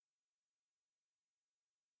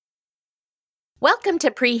Welcome to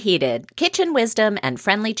Preheated, kitchen wisdom and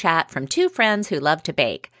friendly chat from two friends who love to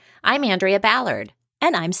bake. I'm Andrea Ballard.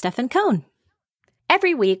 And I'm Stefan Cohn.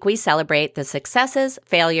 Every week, we celebrate the successes,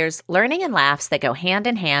 failures, learning, and laughs that go hand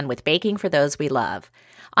in hand with baking for those we love.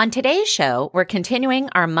 On today's show, we're continuing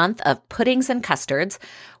our month of puddings and custards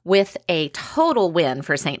with a total win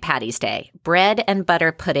for St. Patty's Day. Bread and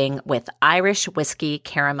butter pudding with Irish whiskey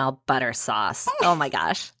caramel butter sauce. Oh my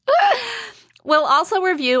gosh. We'll also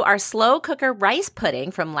review our slow cooker rice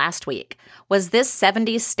pudding from last week. Was this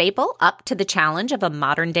 70s staple up to the challenge of a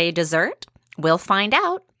modern day dessert? We'll find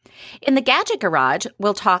out. In the Gadget Garage,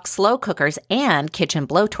 we'll talk slow cookers and kitchen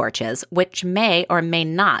blowtorches, which may or may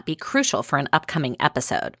not be crucial for an upcoming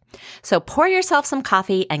episode. So pour yourself some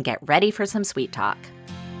coffee and get ready for some sweet talk.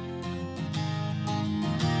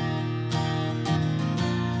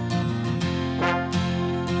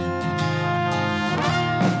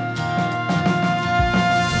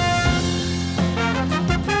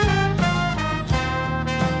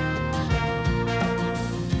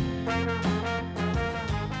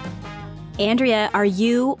 Andrea, are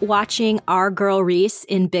you watching our girl Reese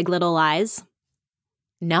in Big Little Lies?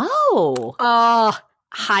 No. Oh,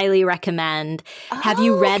 highly recommend. Have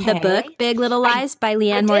you read the book Big Little Lies by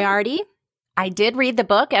Liane Moriarty? I did read the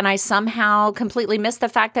book, and I somehow completely missed the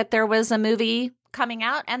fact that there was a movie coming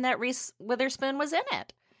out and that Reese Witherspoon was in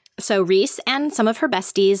it. So Reese and some of her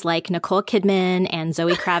besties like Nicole Kidman and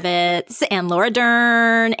Zoe Kravitz and Laura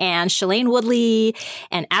Dern and Shailene Woodley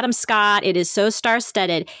and Adam Scott. It is so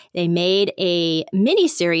star-studded. They made a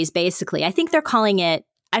miniseries, basically. I think they're calling it,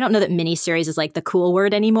 I don't know that miniseries is like the cool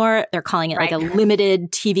word anymore. They're calling it like a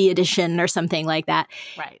limited TV edition or something like that.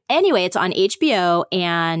 Right. Anyway, it's on HBO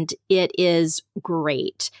and it is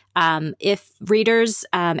great. If readers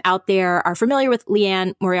out there are familiar with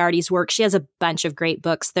Liane Moriarty's work, she has a bunch of great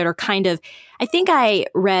books that are kind of, I think I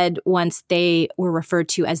read once they were referred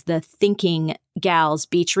to as the thinking gal's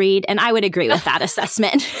beach read, and I would agree with that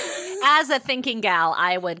assessment. As a thinking gal,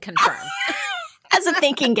 I would confirm. As a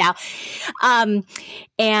thinking gal.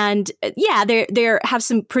 And yeah, they have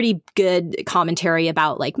some pretty good commentary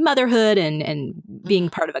about like motherhood and being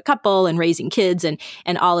part of a couple and raising kids and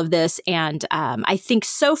all of this. And I think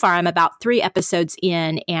so far I'm about 3 episodes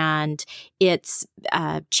in and it's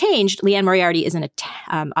changed. Liane Moriarty is an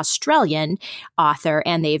Australian author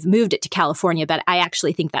and they've moved it to California, but I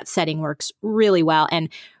actually think that setting works really well. And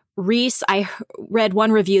Reese, I read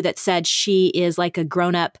one review that said she is like a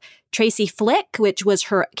grown-up Tracy Flick, which was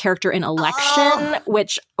her character in Election,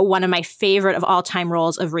 which one of my favorite of all-time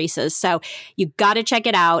roles of Reese's. So you got to check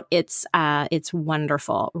it out. It's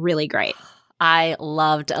wonderful, really great. I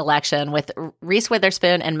loved Election with Reese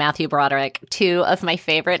Witherspoon and Matthew Broderick, 2 of my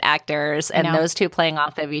favorite actors, and those 2 playing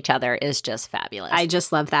off of each other is just fabulous. I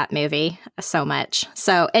just love that movie so much.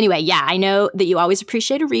 So anyway, yeah, I know that you always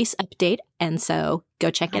appreciate a Reese update, and so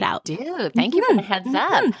go check it out. I do. Thank you for the heads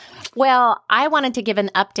up. Well, I wanted to give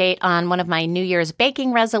an update on one of my New Year's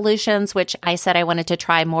baking resolutions, which I said I wanted to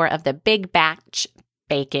try more of the big batch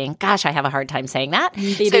baking. Gosh, I have a hard time saying that.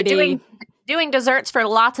 So doing desserts for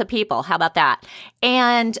lots of people. How about that?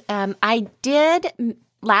 And I did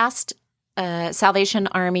last Salvation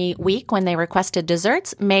Army week when they requested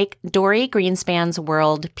desserts, make Dory Greenspan's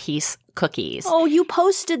World Peace cookies. Oh, you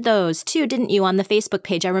posted those too, didn't you, on the Facebook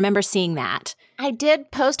page? I remember seeing that. I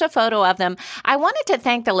did post a photo of them. I wanted to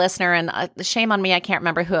thank the listener, and shame on me, I can't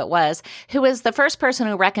remember who it was, who was the first person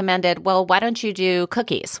who recommended, well, why don't you do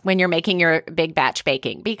cookies when you're making your big batch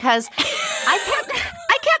baking? Because I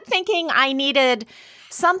kept thinking I needed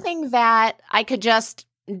something that I could just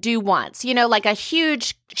do once, like a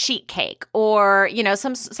huge sheet cake or,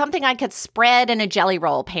 something I could spread in a jelly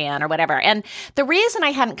roll pan or whatever. And the reason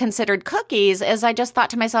I hadn't considered cookies is I just thought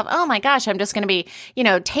to myself, oh my gosh, I'm just going to be,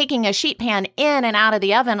 taking a sheet pan in and out of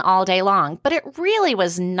the oven all day long. But it really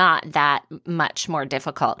was not that much more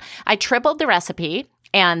difficult. I tripled the recipe.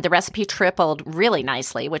 And the recipe tripled really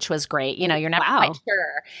nicely, which was great. You're never quite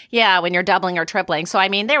sure. Yeah, when you're doubling or tripling. So,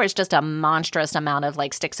 there was just a monstrous amount of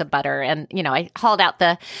like sticks of butter. And, I hauled out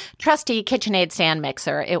the trusty KitchenAid stand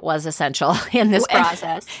mixer. It was essential in this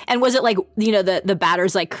process. And was it like, the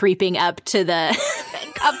batter's like creeping up to the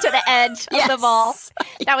edge of the bowl?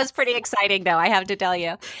 That was pretty exciting, though, I have to tell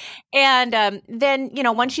you. And then,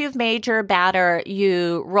 once you've made your batter,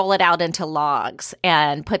 you roll it out into logs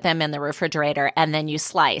and put them in the refrigerator, and then you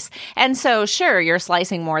slice. And so, sure, you're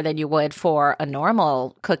slicing more than you would for a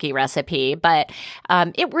normal cookie recipe, but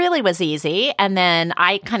it really was easy. And then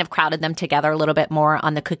I kind of crowded them together a little bit more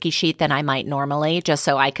on the cookie sheet than I might normally, just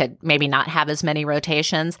so I could maybe not have as many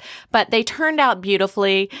rotations. But they turned out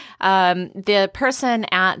beautifully. The person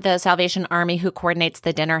at the Salvation Army who coordinates the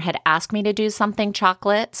the dinner had asked me to do something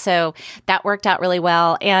chocolate. So that worked out really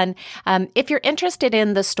well. And if you're interested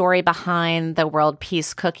in the story behind the World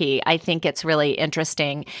Peace Cookie, I think it's really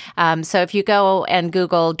interesting. So if you go and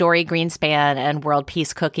Google Dory Greenspan and World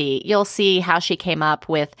Peace Cookie, you'll see how she came up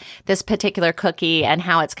with this particular cookie and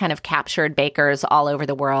how it's kind of captured bakers all over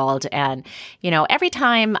the world. And, every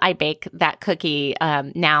time I bake that cookie,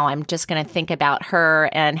 now I'm just going to think about her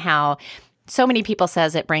and how so many people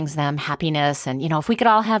says it brings them happiness. And, if we could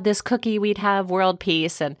all have this cookie, we'd have world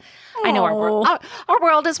peace. And I know our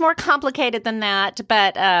world is more complicated than that,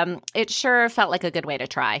 but it sure felt like a good way to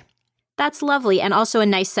try. That's lovely. And also a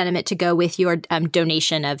nice sentiment to go with your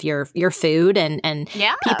donation of your food and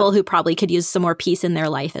people who probably could use some more peace in their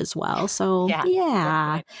life as well. So,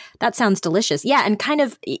 yeah, that sounds delicious. Yeah. And kind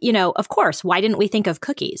of, of course, why didn't we think of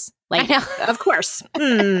cookies? Of course.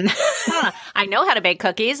 I know how to bake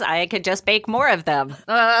cookies. I could just bake more of them.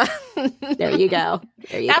 There you go.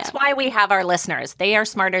 That's why we have our listeners. They are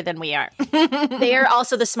smarter than we are. They are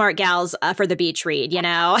also the smart gals for the beach read,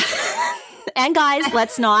 And guys,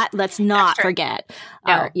 let's not forget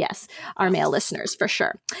our male listeners for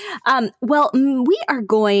sure. We are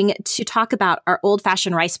going to talk about our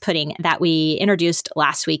old-fashioned rice pudding that we introduced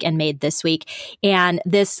last week and made this week, and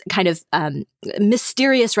this kind of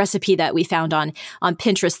mysterious recipe that we found on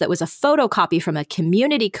Pinterest that was a photocopy from a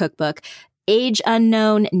community cookbook. Age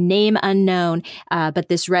unknown, name unknown, but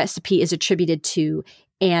this recipe is attributed to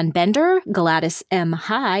Ann Bender, Gladys M.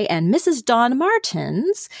 High, and Mrs. Dawn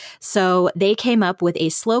Martins. So they came up with a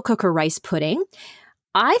slow cooker rice pudding.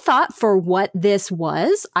 I thought for what this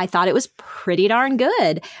was, I thought it was pretty darn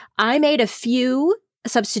good. I made a few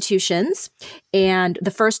substitutions, and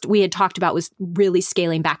the first we had talked about was really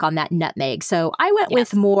scaling back on that nutmeg. So I went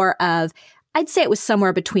with more of, I'd say it was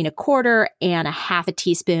somewhere between 1/4 and 1/2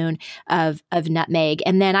 teaspoon of nutmeg.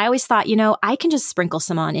 And then I always thought, I can just sprinkle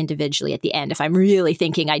some on individually at the end if I'm really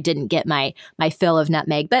thinking I didn't get my fill of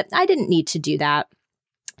nutmeg, but I didn't need to do that.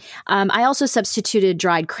 I also substituted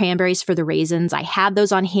dried cranberries for the raisins. I had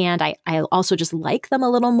those on hand. I also just like them a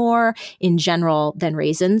little more in general than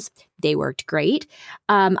raisins. They worked great.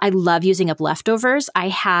 I love using up leftovers. I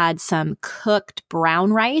had some cooked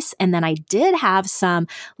brown rice, and then I did have some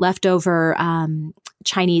leftover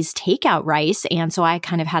Chinese takeout rice. And so I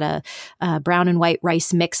kind of had a brown and white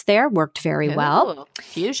rice mix there. Worked very well.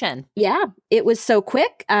 Fusion. Yeah, it was so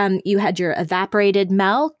quick. You had your evaporated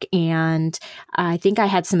milk, and I think I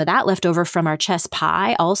had some of that left over from our chess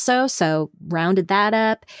pie also. So rounded that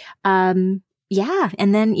up. Yeah.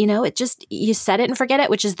 And then, it just, you set it and forget it,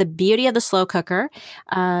 which is the beauty of the slow cooker.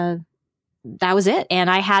 That was it. And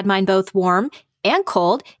I had mine both warm and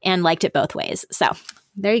cold and liked it both ways. So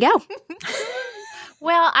there you go.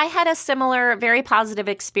 Well, I had a similar, very positive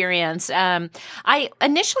experience. I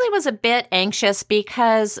initially was a bit anxious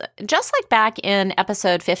because just like back in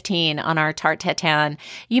episode 15 on our tarte tatin,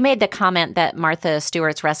 you made the comment that Martha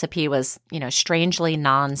Stewart's recipe was, strangely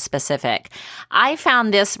non-specific. I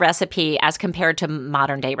found this recipe, as compared to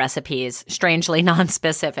modern day recipes, strangely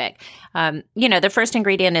non-specific. The first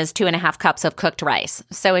ingredient is 2.5 cups of cooked rice.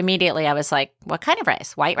 So immediately I was like, what kind of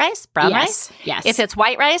rice? White rice? Brown rice? Yes. If it's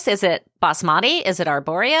white rice, is it basmati? Is it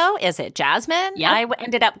arborio? Is it jasmine? Yep. I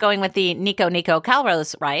ended up going with the Nico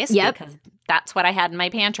Calrose rice because that's what I had in my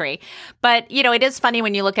pantry. But, it is funny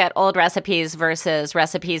when you look at old recipes versus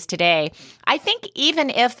recipes today. I think even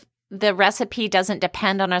if the recipe doesn't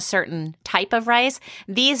depend on a certain type of rice,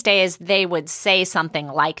 these days they would say something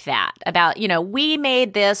like that about, we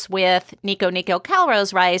made this with Nico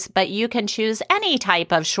Calrose rice, but you can choose any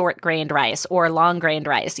type of short-grained rice or long-grained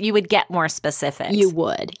rice. You would get more specifics. You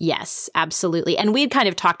would. Yes, absolutely. And we'd kind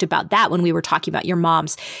of talked about that when we were talking about your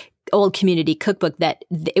mom's old community cookbook, that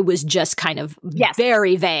it was just kind of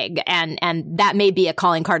very vague. And that may be a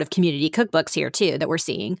calling card of community cookbooks here too that we're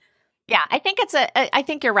seeing. Yeah, I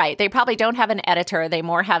think you're right. They probably don't have an editor. They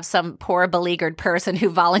more have some poor beleaguered person who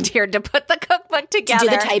volunteered to put the cookbook together.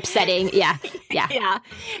 To do the typesetting. Yeah. Yeah.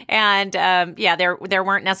 And there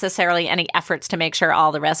weren't necessarily any efforts to make sure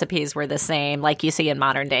all the recipes were the same, like you see in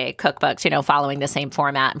modern day cookbooks, following the same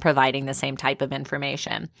format and providing the same type of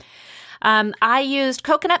information. I used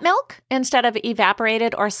coconut milk instead of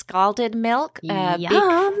evaporated or scalded milk.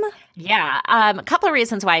 Yum. A couple of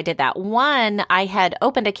reasons why I did that. One, I had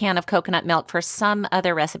opened a can of coconut milk for some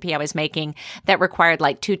other recipe I was making that required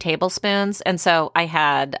like 2 tablespoons. And so I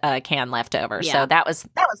had a can left over. Yeah. So that was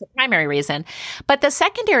the primary reason. But the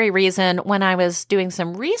secondary reason, when I was doing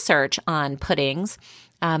some research on puddings,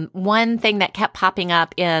 one thing that kept popping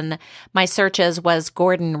up in my searches was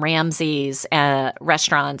Gordon Ramsay's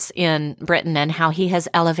restaurants in Britain and how he has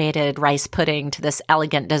elevated rice pudding to this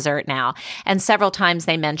elegant dessert now. And several times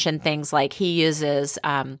they mentioned things like he uses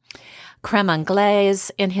creme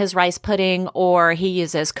anglaise in his rice pudding, or he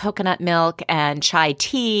uses coconut milk and chai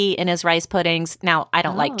tea in his rice puddings. Now, I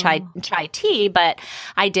don't like chai tea, but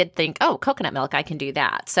I did think, coconut milk, I can do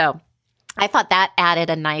that. So I thought that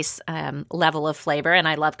added a nice level of flavor, and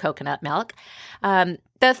I love coconut milk. The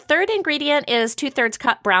third ingredient is 2/3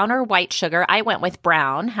 cup brown or white sugar. I went with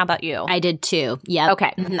brown. How about you? I did too. Yeah.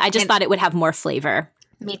 Okay. I just thought it would have more flavor.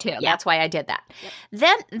 Me too. Yeah. That's why I did that. Yep.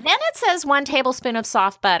 Then it says 1 tablespoon of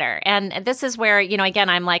soft butter. And this is where, again,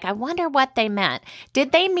 I'm like, I wonder what they meant.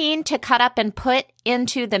 Did they mean to cut up and put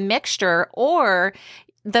into the mixture, or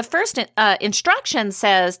the first instruction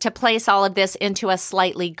says to place all of this into a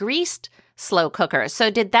slightly greased slow cooker?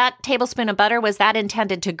 So did that tablespoon of butter, was that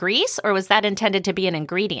intended to grease, or was that intended to be an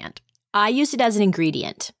ingredient? I used it as an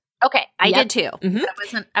ingredient. Okay, I did too. Mm-hmm.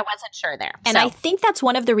 I wasn't sure there. And I think that's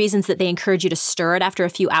one of the reasons that they encourage you to stir it after a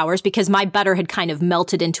few hours, because my butter had kind of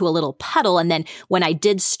melted into a little puddle, and then when I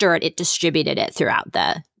did stir it, it distributed it throughout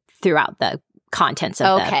the contents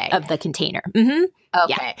of the container. Mm-hmm.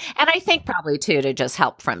 Okay. Yeah. And I think probably too, to just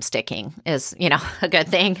help from sticking is, a good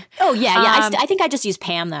thing. Oh yeah. I think I just used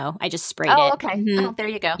Pam though. I just sprayed it. Oh, okay. Mm-hmm. Oh, there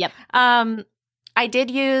you go. Yep. I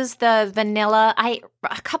did use the vanilla.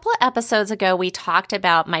 A couple of episodes ago, we talked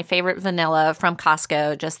about my favorite vanilla from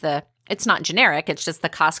Costco, it's not generic, it's just the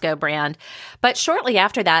Costco brand. But shortly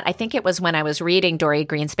after that, I think it was when I was reading Dory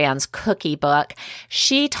Greenspan's cookie book,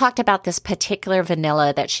 she talked about this particular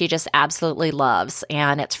vanilla that she just absolutely loves.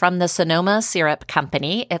 And it's from the Sonoma Syrup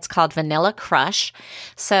Company. It's called Vanilla Crush.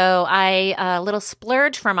 So I, a little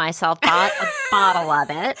splurge for myself, bought a bottle of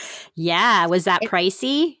it. Yeah. Was that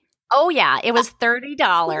pricey? Oh, yeah. It was $30.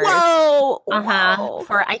 Whoa. Uh-huh.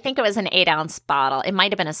 For, I think it was an 8-ounce bottle. It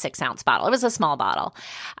might have been a 6-ounce bottle. It was a small bottle.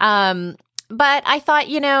 But I thought,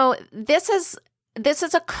 this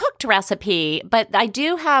is a cooked recipe, but I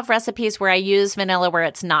do have recipes where I use vanilla where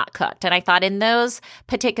it's not cooked. And I thought in those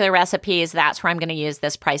particular recipes, that's where I'm going to use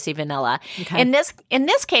this pricey vanilla. Okay. In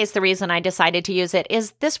this case, the reason I decided to use it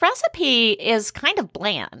is this recipe is kind of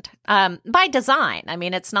bland by design. I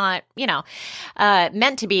mean, it's not,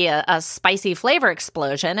 meant to be a spicy flavor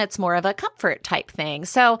explosion. It's more of a comfort type thing.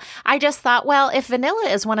 So I just thought, well, if vanilla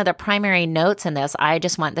is one of the primary notes in this, I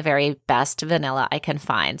just want the very best vanilla I can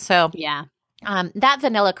find. So yeah. That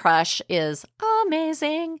Vanilla Crush is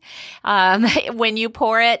amazing. When you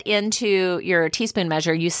pour it into your teaspoon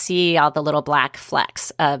measure, you see all the little black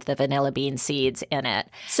flecks of the vanilla bean seeds in it.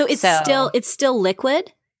 So it's still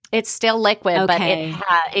liquid? It's still liquid, okay.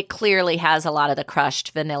 But it clearly has a lot of the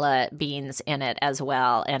crushed vanilla beans in it as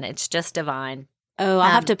well, and it's just divine. Oh,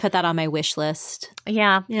 I'll have to put that on my wish list.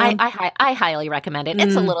 Yeah. I highly recommend it.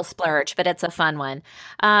 It's a little splurge, but it's a fun one.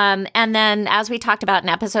 And then as we talked about in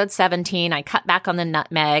episode 17, I cut back on the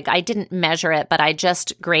nutmeg. I didn't measure it, but I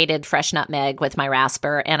just grated fresh nutmeg with my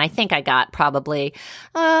rasper, and I think I got probably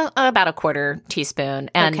about a 1/4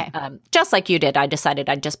 teaspoon. And just like you did, I decided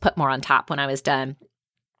I'd just put more on top when I was done.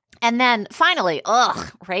 And then finally,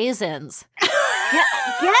 raisins.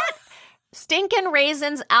 Get stinking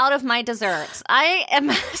raisins out of my desserts. I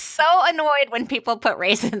am so annoyed when people put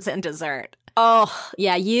raisins in dessert. Oh,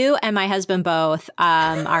 yeah. You and my husband both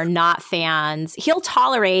are not fans. He'll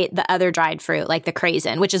tolerate the other dried fruit, like the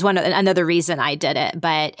craisin, which is another reason I did it.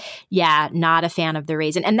 But yeah, not a fan of the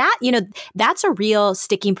raisin. And that, that's a real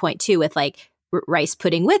sticking point too with like rice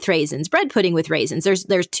pudding with raisins, bread pudding with raisins.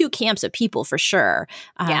 There's two camps of people for sure.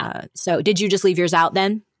 Yeah. So did you just leave yours out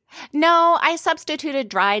then? No, I substituted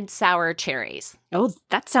dried sour cherries. Oh,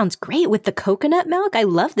 that sounds great with the coconut milk. I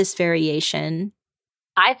love this variation.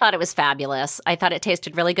 I thought it was fabulous. I thought it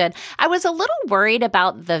tasted really good. I was a little worried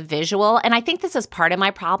about the visual, and I think this is part of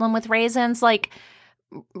my problem with raisins. Like,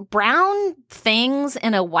 brown things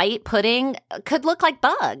in a white pudding could look like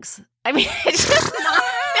bugs. I mean, it's just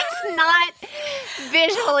not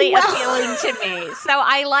visually appealing to me. So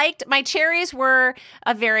I liked, my cherries were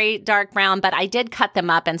a very dark brown, but I did cut them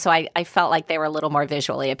up, and so I felt like they were a little more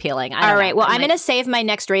visually appealing. All right. Well, I'm going to save my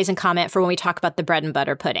next raisin comment for when we talk about the bread and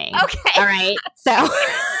butter pudding. Okay. All right. So...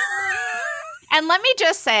 And let me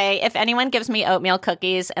just say, if anyone gives me oatmeal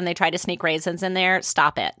cookies and they try to sneak raisins in there,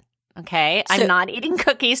 stop it. Okay? I'm not eating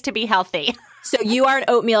cookies to be healthy. So you are an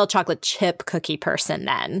oatmeal chocolate chip cookie person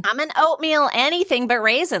then? I'm an oatmeal anything but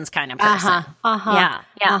raisins kind of person. Yeah.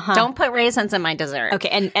 Don't put raisins in my dessert. Okay,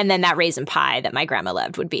 and then that raisin pie that my grandma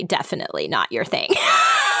loved would be definitely not your thing.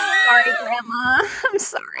 Sorry, Grandma. I'm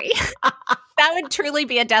sorry. that would truly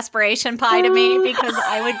be a desperation pie to me because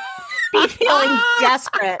I would be feeling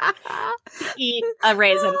desperate to eat a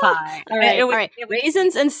raisin pie. All right.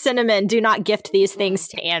 Raisins and cinnamon, do not gift these things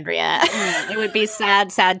to Andrea. It would be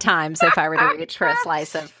sad, sad times if I were to reach for a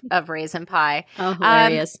slice of raisin pie. Oh,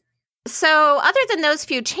 hilarious. So other than those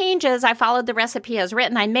few changes, I followed the recipe as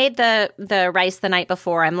written. I made the rice the night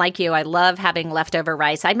before. I'm like you. I love having leftover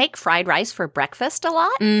rice. I make fried rice for breakfast a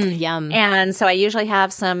lot. Yum. And so I usually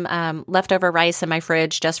have some leftover rice in my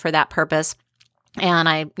fridge just for that purpose. And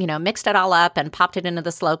I, mixed it all up and popped it into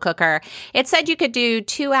the slow cooker. It said you could do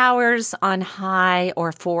 2 hours on high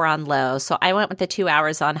or 4 on low. So I went with the 2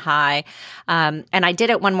 hours on high. And I did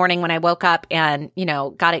it one morning when I woke up and,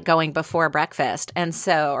 got it going before breakfast. And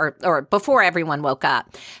so, or before everyone woke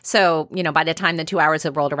up. So, by the time the 2 hours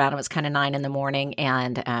had rolled around, it was kind of 9 in the morning.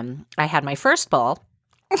 And I had my first bowl.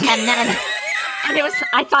 And then... And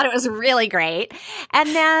I thought it was really great. And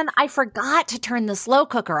then I forgot to turn the slow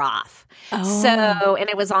cooker off. Oh. And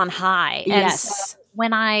it was on high. Yes. And so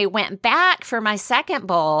when I went back for my second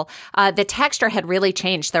bowl, the texture had really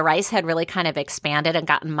changed. The rice had really kind of expanded and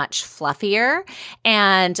gotten much fluffier.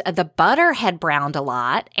 And the butter had browned a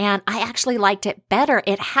lot. And I actually liked it better.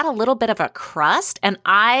 It had a little bit of a crust. And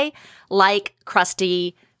I like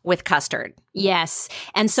crusty with custard. Yes.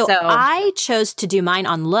 And so I chose to do mine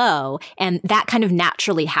on low, and that kind of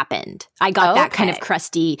naturally happened. I got that kind of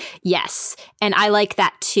crusty, yes. And I like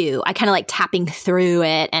that too. I kind of like tapping through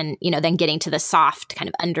it and, then getting to the soft kind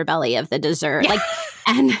of underbelly of the dessert. Yeah.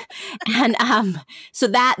 So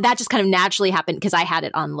that just kind of naturally happened because I had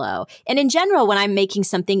it on low. And in general, when I'm making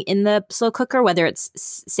something in the slow cooker, whether it's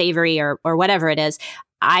savory or whatever it is,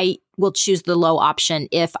 I will choose the low option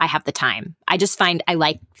if I have the time. I just find I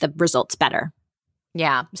like the results better.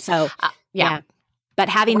 Yeah. So, yeah. But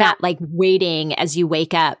having that like waiting as you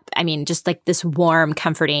wake up, I mean, just like this warm,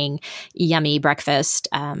 comforting, yummy breakfast.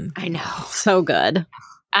 I know. So good.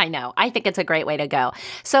 I know. I think it's a great way to go.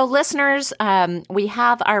 So listeners, we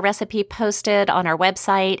have our recipe posted on our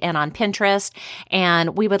website and on Pinterest,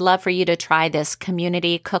 and we would love for you to try this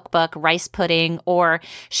community cookbook rice pudding or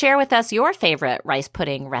share with us your favorite rice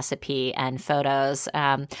pudding recipe and photos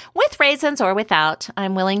with raisins or without.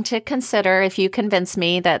 I'm willing to consider if you convince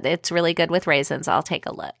me that it's really good with raisins. I'll take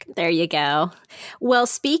a look. There you go. Well,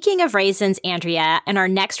 speaking of raisins, Andrea, and our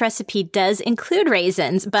next recipe does include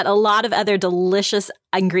raisins, but a lot of other delicious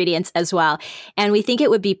ingredients as well. And we think it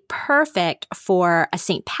would be perfect for a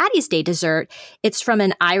St. Paddy's Day dessert. It's from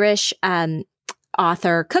an Irish cookbook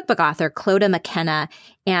author, Clodagh McKenna.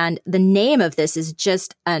 And the name of this is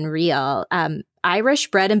just unreal.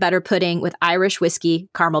 Irish bread and butter pudding with Irish whiskey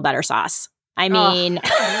caramel butter sauce. I mean...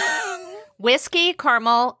 Whiskey,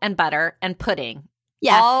 caramel, and butter, and pudding.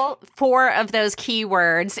 Yeah. All 4 of those key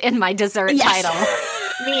words in my dessert title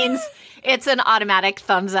means... It's an automatic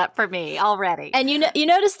thumbs up for me already. And you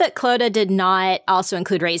notice that Clodagh did not also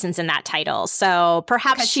include raisins in that title. So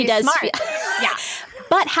perhaps she does. Smart. Yeah.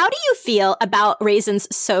 But how do you feel about raisins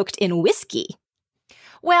soaked in whiskey?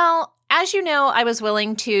 Well, as you know, I was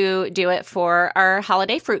willing to do it for our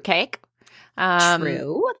holiday fruitcake.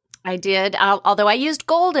 True. I did, although I used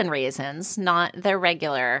golden raisins, not the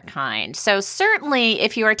regular kind. So certainly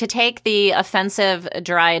if you were to take the offensive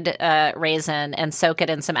dried raisin and soak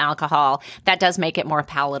it in some alcohol, that does make it more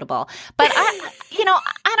palatable. But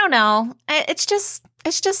I don't know. It's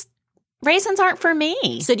just raisins aren't for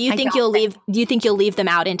me. So do you think you'll leave them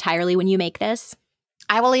out entirely when you make this?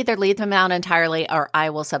 I will either leave them out entirely or I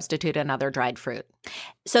will substitute another dried fruit.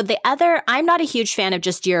 So I'm not a huge fan of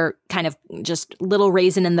just your kind of just little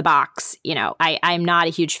raisin in the box. I'm not a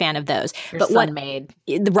huge fan of those. But Sun-made.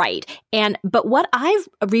 Right. But what I've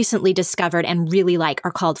recently discovered and really like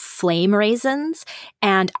are called flame raisins.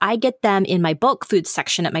 And I get them in my bulk food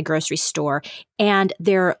section at my grocery store. And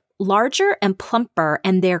they're larger and plumper,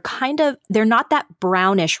 and they're not that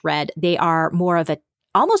brownish red. They are more of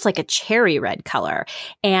almost like a cherry red color.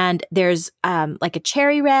 And there's like a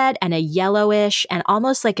cherry red and a yellowish and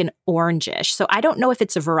almost like an orangish. So I don't know if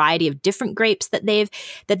it's a variety of different grapes that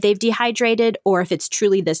they've dehydrated or if it's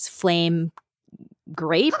truly this flame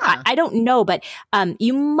grape. Huh. I don't know, but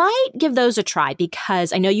you might give those a try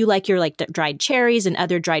because I know you like your dried cherries and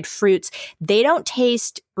other dried fruits. They don't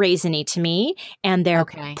taste raisiny to me, and they're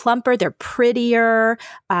plumper, they're prettier.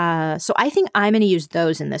 So I think I'm going to use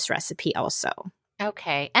those in this recipe also.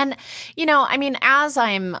 Okay. And, as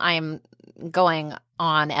I'm going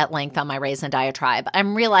on at length on my raisin diatribe,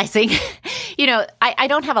 I'm realizing, I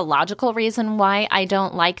don't have a logical reason why I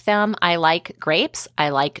don't like them. I like grapes. I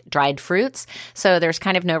like dried fruits. So there's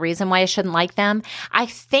kind of no reason why I shouldn't like them. I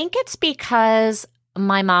think it's because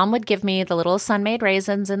my mom would give me the little Sun-Maid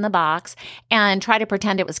raisins in the box and try to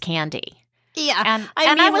pretend it was candy. Yeah. And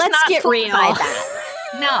I mean, was let's not get fooled real. by that.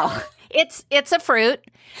 No, it's a fruit,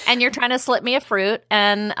 and you're trying to slip me a fruit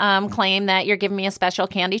and claim that you're giving me a special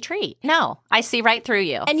candy treat. No, I see right through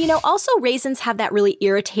you. And, also raisins have that really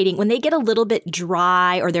irritating, when they get a little bit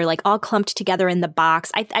dry or they're like all clumped together in the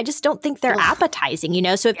box, I just don't think they're appetizing,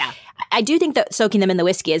 So I do think that soaking them in the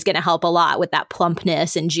whiskey is going to help a lot with that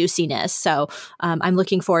plumpness and juiciness. So I'm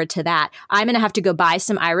looking forward to that. I'm going to have to go buy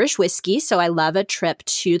some Irish whiskey. So I love a trip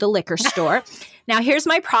to the liquor store. Now, here's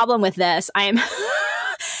my problem with this. I'm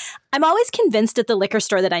always convinced at the liquor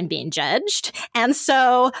store that I'm being judged. And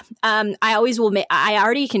so I always will I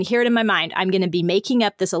already can hear it in my mind. I'm going to be making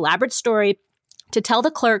up this elaborate story to tell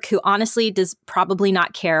the clerk, who honestly does probably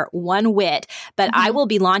not care one whit, but I will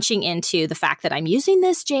be launching into the fact that I'm using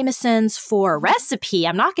this Jameson's for a recipe.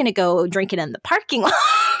 I'm not going to go drink it in the parking lot.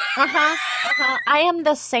 I am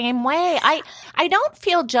the same way. I don't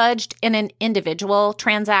feel judged in an individual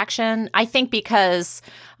transaction. I think because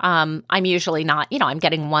I'm usually not, I'm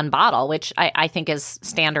getting one bottle, which I think is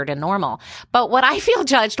standard and normal. But what I feel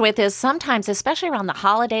judged with is sometimes, especially around the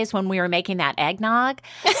holidays when we were making that eggnog,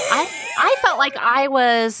 I felt like I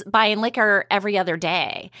was buying liquor every other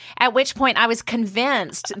day, at which point I was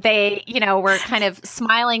convinced they, were kind of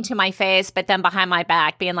smiling to my face, but then behind my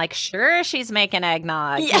back being like, sure, she's making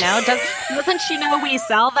eggnog. Doesn't she know we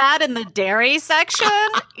sell that in the dairy section?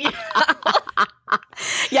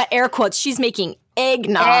 Yeah, air quotes. She's making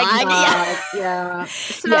eggnog. Yeah.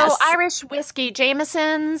 So Irish whiskey,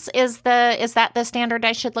 Jameson's is that the standard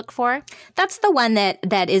I should look for? That's the one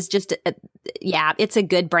that is just it's a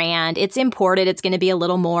good brand. It's imported. It's going to be a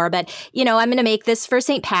little more, but I'm going to make this for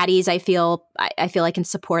St. Patty's. I feel I can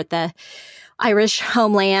support the Irish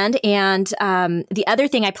homeland. And the other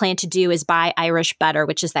thing I plan to do is buy Irish butter,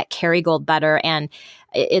 which is that Kerrygold butter, and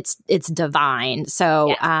it's divine.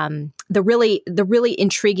 So the really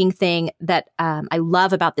intriguing thing that I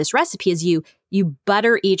love about this recipe is you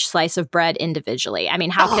butter each slice of bread individually. I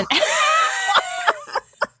mean, how can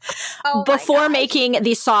before making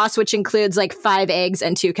the sauce, which includes like 5 eggs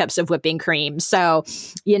and 2 cups of whipping cream. So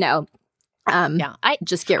just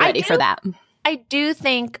get ready for that. I do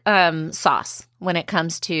think sauce when it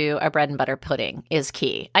comes to a bread and butter pudding is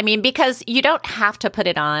key. I mean, because you don't have to put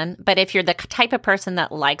it on, but if you're the type of person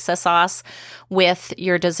that likes a sauce with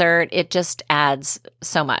your dessert, it just adds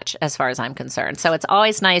so much as far as I'm concerned. So it's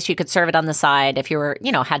always nice. You could serve it on the side if you were,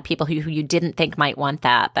 had people who you didn't think might want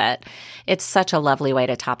that, but it's such a lovely way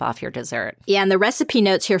to top off your dessert. Yeah, and the recipe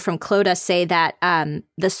notes here from Clodagh say that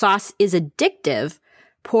the sauce is addictive.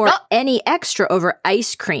 Pour any extra over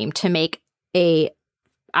ice cream to make a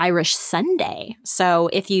Irish sundae. So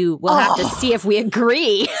we'll have to see if we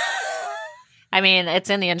agree. I mean, it's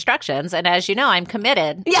in the instructions. And as you know, I'm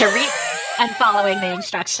committed to read and following the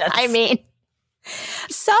instructions. I mean,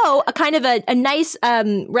 so a kind of a nice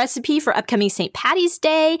recipe for upcoming St. Patty's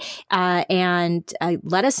Day. And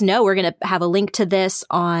let us know. We're going to have a link to this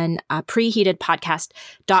on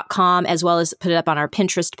preheatedpodcast.com, as well as put it up on our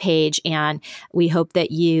Pinterest page. And we hope that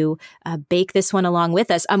you bake this one along with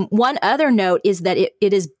us. One other note is that it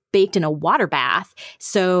is baked in a water bath.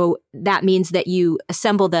 So that means that you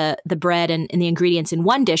assemble the bread and the ingredients in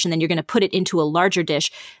one dish, and then you're going to put it into a larger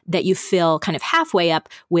dish that you fill kind of halfway up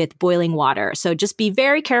with boiling water. So just be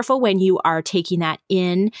very careful when you are taking that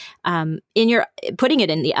in your putting it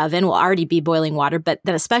in the oven will already be boiling water, but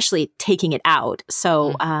then especially taking it out.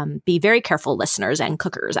 So be very careful, listeners and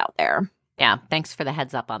cookers out there. Yeah. Thanks for the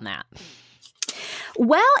heads up on that.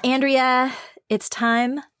 Well, Andrea, it's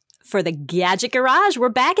time for the Gadget Garage. We're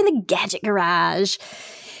back in the Gadget Garage.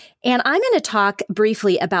 And I'm going to talk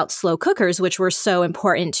briefly about slow cookers, which were so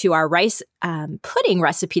important to our rice pudding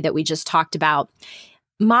recipe that we just talked about.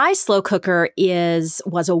 My slow cooker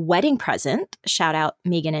was a wedding present. Shout out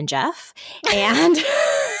Megan and Jeff. And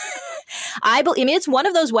I mean, it's one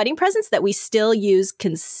of those wedding presents that we still use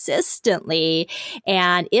consistently,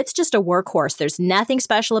 and it's just a workhorse. There's nothing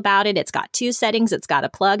special about it. It's got 2 settings. It's got a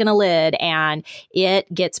plug and a lid, and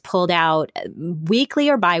it gets pulled out weekly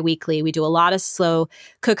or bi-weekly. We do a lot of slow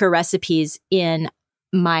cooker recipes in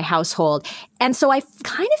my household. And so I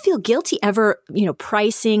kind of feel guilty ever,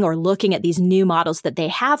 pricing or looking at these new models that they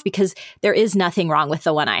have, because there is nothing wrong with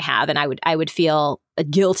the one I have. And I would feel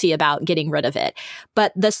guilty about getting rid of it.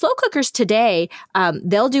 But the slow cookers today,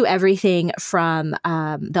 they'll do everything from,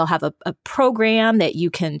 they'll have a program that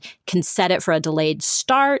you can set it for a delayed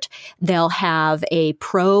start. They'll have a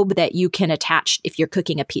probe that you can attach if you're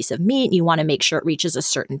cooking a piece of meat and you want to make sure it reaches a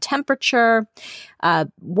certain temperature.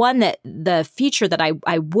 The feature that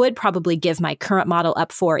I would probably give my my current model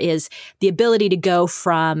up for is the ability to go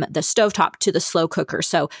from the stovetop to the slow cooker.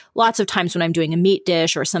 So lots of times when I'm doing a meat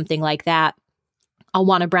dish or something like that, I'll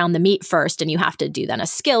want to brown the meat first, and you have to do then a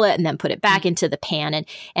skillet and then put it back into the pan.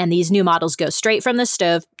 And these new models go straight from the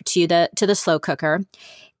stove to the slow cooker.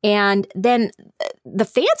 And then the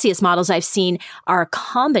fanciest models I've seen are a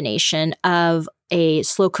combination of a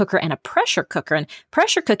slow cooker and a pressure cooker. And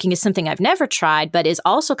pressure cooking is something I've never tried, but is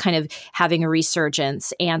also kind of having a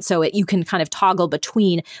resurgence. And so you can kind of toggle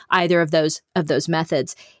between either of those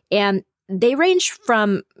methods. And they range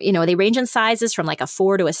in sizes from like a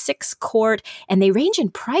 4 to a 6 quart, and they range in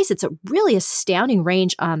price. It's a really astounding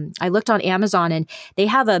range. I looked on Amazon, and they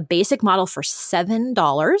have a basic model for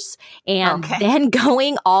 $7 and then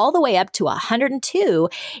going all the way up to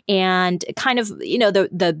 $102. And kind of,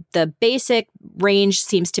 the basic range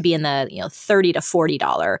seems to be in the, $30 to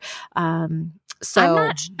 $40. So I'm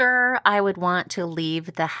not sure I would want to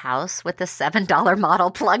leave the house with the $7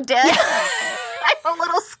 model plugged in. I'm a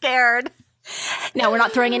little scared. Now, we're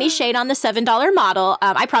not throwing any shade on the $7 model.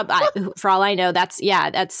 For all I know, but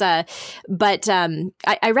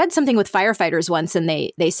I read something with firefighters once, and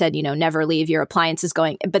they said, never leave your appliances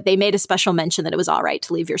going, but they made a special mention that it was all right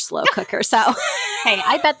to leave your slow cooker. So, hey,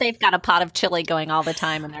 I bet they've got a pot of chili going all the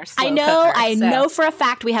time in their slow cooker. I know for a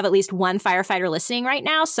fact we have at least one firefighter listening right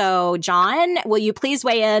now. So, John, will you please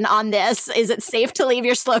weigh in on this? Is it safe to leave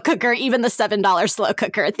your slow cooker, even the $7 slow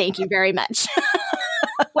cooker? Thank you very much.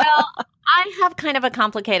 Well, I have kind of a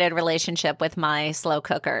complicated relationship with my slow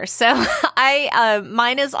cooker. So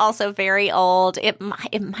mine is also very old. It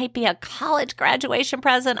might be a college graduation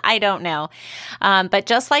present. I don't know. But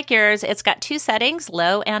just like yours, it's got 2 settings,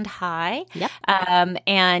 low and high. Yep.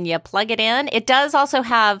 And you plug it in. It does also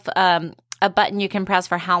have a button you can press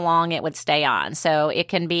for how long it would stay on. So it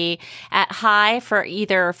can be at high for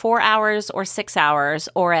either 4 hours or 6 hours,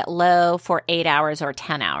 or at low for 8 hours or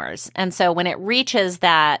 10 hours. And so when it reaches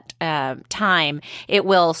that time, it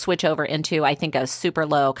will switch over into, I think, a super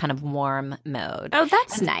low kind of warm mode. Oh,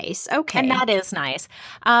 that's nice. Okay. And that is nice.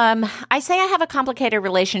 I say I have a complicated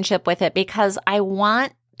relationship with it because I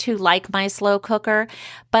want to like my slow cooker,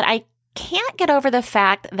 but I can't get over the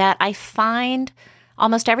fact that I find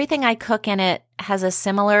almost everything I cook in it has a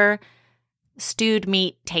similar stewed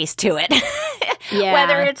meat taste to it. Yeah.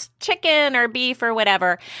 Whether it's chicken or beef or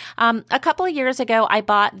whatever. A couple of years ago, I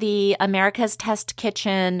bought the America's Test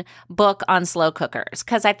Kitchen book on slow cookers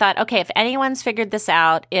because I thought, okay, if anyone's figured this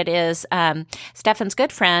out, it is Stefan's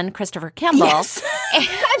good friend, Christopher Kimball. Yes.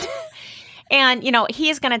 And,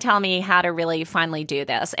 he's going to tell me how to really finally do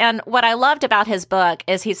this. And what I loved about his book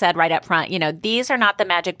is he said right up front, these are not the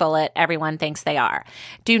magic bullet everyone thinks they are.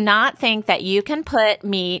 Do not think that you can put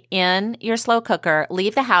meat in your slow cooker,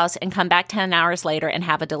 leave the house, and come back 10 hours later and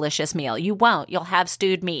have a delicious meal. You won't. You'll have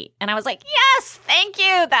stewed meat. And I was like, yes, thank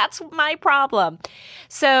you. That's my problem.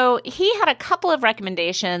 So he had a couple of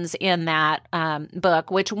recommendations in that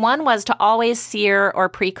book, which one was to always sear or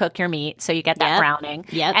pre-cook your meat so you get that browning.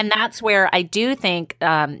 Yep. And that's where I do think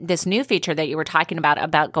this new feature that you were talking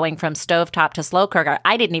about going from stovetop to slow cooker,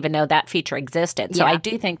 I didn't even know that feature existed. So I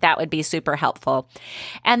do think that would be super helpful.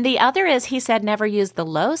 And the other is he said never use the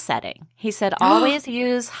low setting. He said always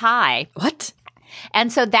use high. What?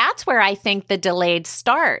 And so that's where I think the delayed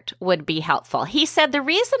start would be helpful. He said the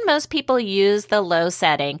reason most people use the low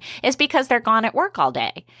setting is because they're gone at work all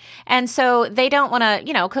day. And so they don't want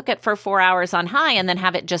to, cook it for 4 hours on high and then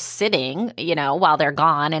have it just sitting, while they're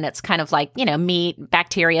gone. And it's kind of like, meat,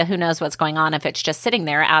 bacteria, who knows what's going on if it's just sitting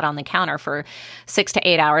there out on the counter for 6 to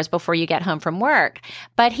 8 hours before you get home from work.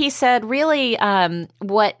 But he said really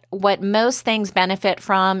what most things benefit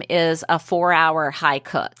from is a 4-hour high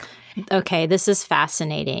cook. Okay, this is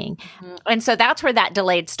fascinating. And so that's where that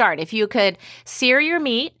delayed start. If you could sear your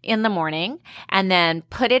meat in the morning and then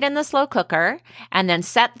put it in the slow cooker and then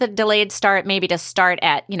set the delayed start maybe to start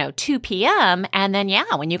at, 2 p.m. And then,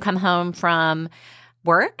 when you come home from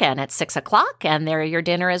work and it's 6 o'clock and your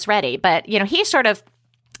dinner is ready. But, he sort of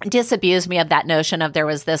disabused me of that notion of there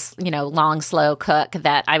was this, long, slow cook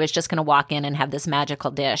that I was just going to walk in and have this magical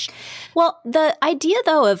dish. Well, the idea,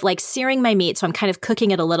 though, of like searing my meat, so I'm kind of cooking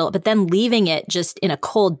it a little, but then leaving it just in a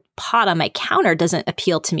cold pot on my counter doesn't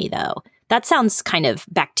appeal to me, though. That sounds kind of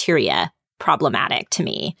bacteria problematic to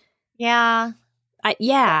me. Yeah. I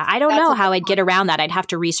don't know how I'd get around that. I'd have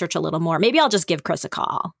to research a little more. Maybe I'll just give Chris a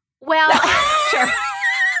call. Well, sure.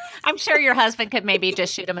 I'm sure your husband could maybe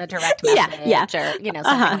just shoot him a direct message or,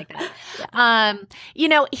 something like that.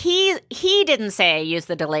 Yeah. He didn't say use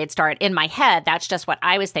the delayed start in my head. That's just what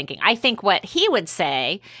I was thinking. I think what he would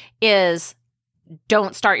say is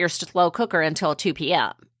don't start your slow cooker until 2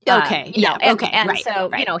 p.m. Okay. And so,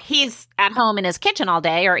 he's at home in his kitchen all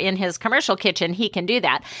day or in his commercial kitchen, he can do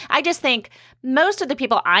that. I just think most of the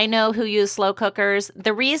people I know who use slow cookers,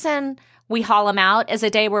 the reason we haul them out is a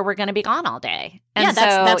day where we're going to be gone all day. And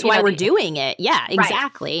that's why we're doing it. Yeah,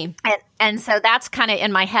 exactly. Right. And so that's kind of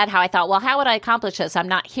in my head how I thought, well, how would I accomplish this? I'm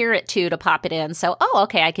not here at 2 to pop it in. So,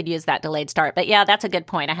 okay, I could use that delayed start. But yeah, that's a good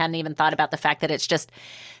point. I hadn't even thought about the fact that it's just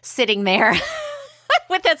sitting there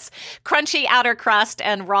with its crunchy outer crust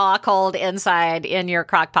and raw cold inside in your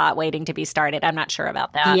crock pot waiting to be started. I'm not sure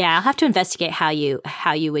about that. Yeah, I'll have to investigate how you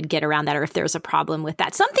would get around that or if there's a problem with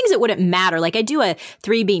that. Some things it wouldn't matter. Like I do a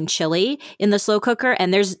 3-bean chili in the slow cooker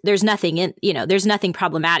and there's nothing in, there's nothing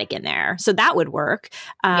problematic in there. So that would work.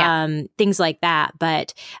 Things like that.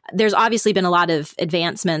 But there's obviously been a lot of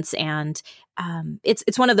advancements and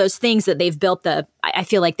it's one of those things that I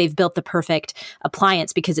feel like they've built the perfect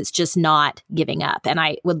appliance because it's just not giving up. And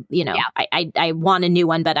I would, I want a new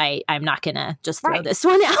one, but I'm not going to just throw this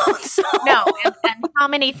one out. So. No. And how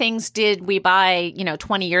many things did we buy,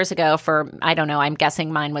 20 years ago for, I don't know, I'm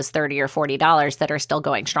guessing mine was $30 or $40 that are still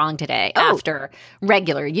going strong today after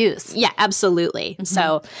regular use. Yeah, absolutely. Mm-hmm.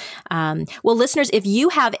 So, well, listeners, if you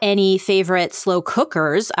have any favorite slow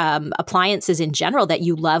cookers, appliances in general that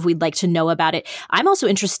you love, we'd like to know about it. I'm also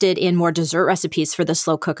interested in more dessert recipes for the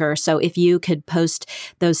slow cooker. So if you could post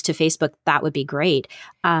those to Facebook, that would be great.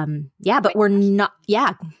 But we're not,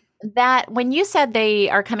 That when you said they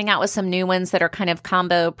are coming out with some new ones that are kind of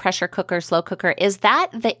combo pressure cooker, slow cooker, is that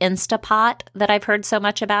the Instapot that I've heard so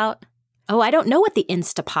much about? Oh, I don't know what the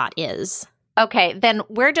Instapot is. Okay, then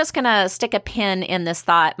we're just going to stick a pin in this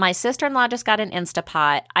thought. My sister-in-law just got an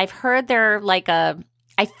Instapot. I've heard they're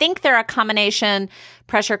I think they're a combination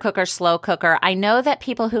pressure cooker, slow cooker. I know that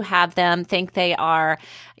people who have them think they are,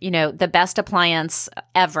 the best appliance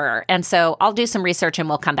ever. And so I'll do some research and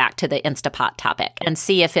we'll come back to the Instapot topic and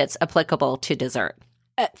see if it's applicable to dessert.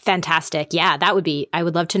 Fantastic. Yeah, I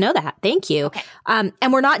would love to know that. Thank you. Okay.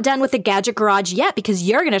 And we're not done with the Gadget Garage yet because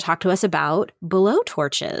you're going to talk to us about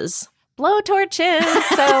blowtorches. Blowtorches.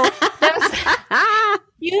 So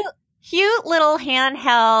those cute little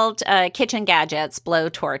handheld kitchen gadgets,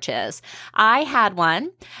 blowtorches. I had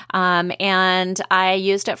one, and I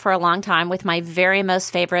used it for a long time with my very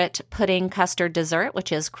most favorite pudding custard dessert,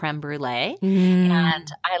 which is creme brulee.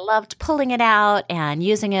 And I loved pulling it out and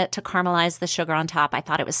using it to caramelize the sugar on top. I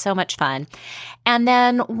thought it was so much fun. And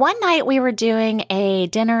then one night we were doing a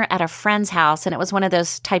dinner at a friend's house, and it was one of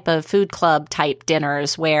those type of food club type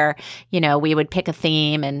dinners where, we would pick a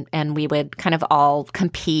theme and we would kind of all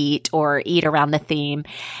compete or eat around the theme.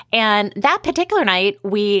 And that particular night,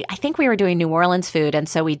 I think we were doing New Orleans food. And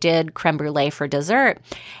so we did creme brulee for dessert.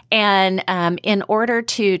 And in order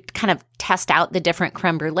to kind of test out the different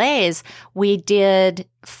creme brulees, we did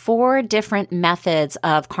 4 different methods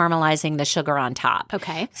of caramelizing the sugar on top.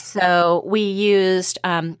 Okay. So we used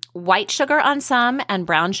white sugar on some and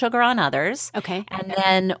brown sugar on others. Okay. And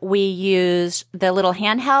then we used the little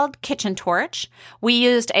handheld kitchen torch. We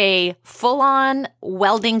used a full-on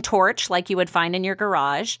welding torch like you would find in your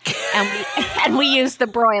garage. And we used the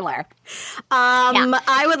broiler.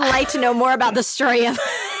 I would like to know more about the story of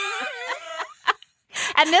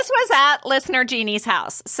And this was at listener Jeannie's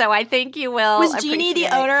house, so I think you will. Was Jeannie the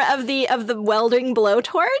owner of the welding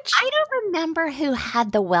blowtorch? I don't remember who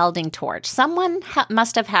had the welding torch. Someone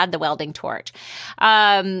must have had the welding torch,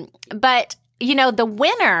 but the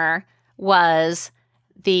winner was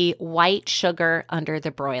the white sugar under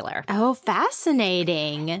the broiler. Oh,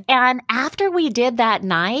 fascinating. And after we did that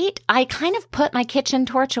night, I kind of put my kitchen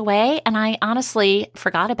torch away and I honestly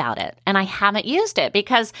forgot about it. And I haven't used it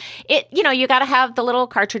because you got to have the little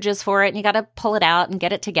cartridges for it and you got to pull it out and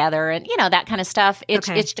get it together and, that kind of stuff. It's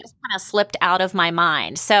just kind of slipped out of my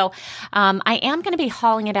mind. So I am going to be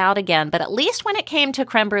hauling it out again. But at least when it came to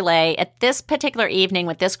creme brulee at this particular evening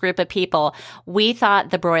with this group of people, we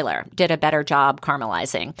thought the broiler did a better job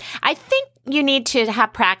caramelizing. I think you need to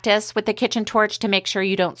have practice with the kitchen torch to make sure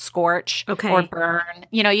you don't scorch or burn.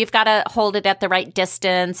 You've got to hold it at the right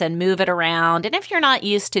distance and move it around. And if you're not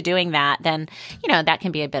used to doing that, then, that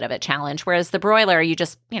can be a bit of a challenge. Whereas the broiler, you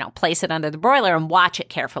just, place it under the broiler and watch it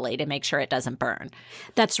carefully to make sure it doesn't burn.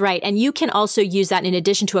 That's right. And you can also use that in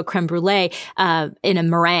addition to a creme brulee in a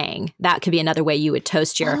meringue. That could be another way you would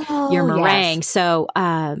toast your meringue. Yes. So,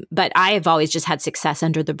 but I have always just had success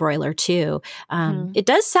under the broiler too. It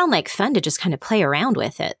does sound like fun to just kind of play around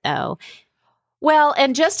with it, though. Well,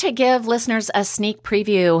 and just to give listeners a sneak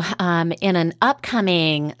preview, in an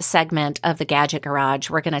upcoming segment of the Gadget Garage,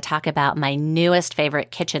 we're going to talk about my newest favorite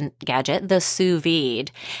kitchen gadget, the sous vide.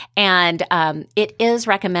 And it is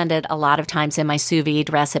recommended a lot of times in my sous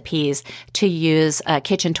vide recipes to use a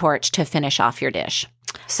kitchen torch to finish off your dish.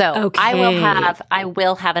 So Okay. I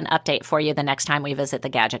will have an update for you the next time we visit the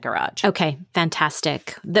Gadget Garage. Okay,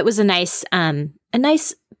 fantastic. That was a nice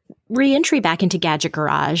re-entry back into Gadget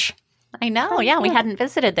Garage. I know. Yeah, we hadn't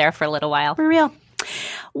visited there for a little while. For real.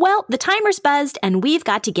 Well, the timer's buzzed and we've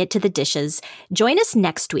got to get to the dishes. Join us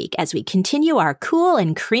next week as we continue our cool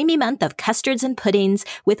and creamy month of custards and puddings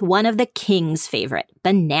with one of the king's favorite,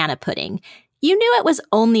 banana pudding. You knew it was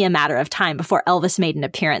only a matter of time before Elvis made an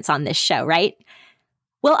appearance on this show, right?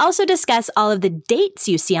 We'll also discuss all of the dates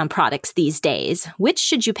you see on products these days. Which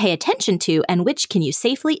should you pay attention to and which can you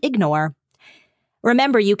safely ignore?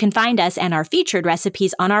 Remember, you can find us and our featured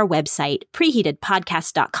recipes on our website,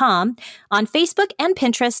 preheatedpodcast.com, on Facebook and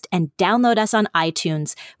Pinterest, and download us on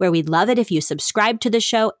iTunes, where we'd love it if you subscribe to the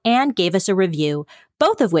show and gave us a review,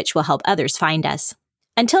 both of which will help others find us.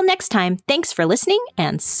 Until next time, thanks for listening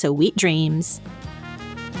and sweet dreams.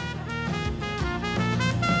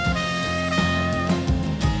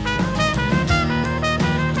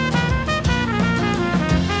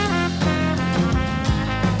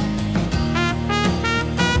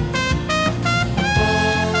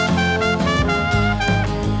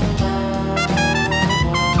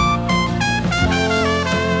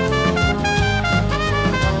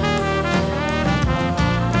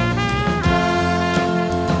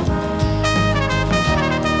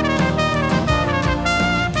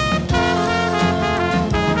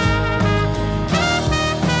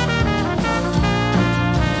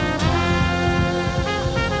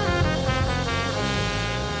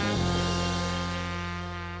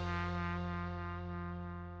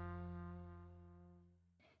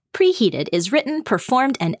 Preheated is written,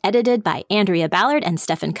 performed, and edited by Andrea Ballard and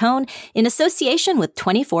Stephen Cohn in association with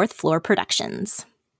 24th Floor Productions.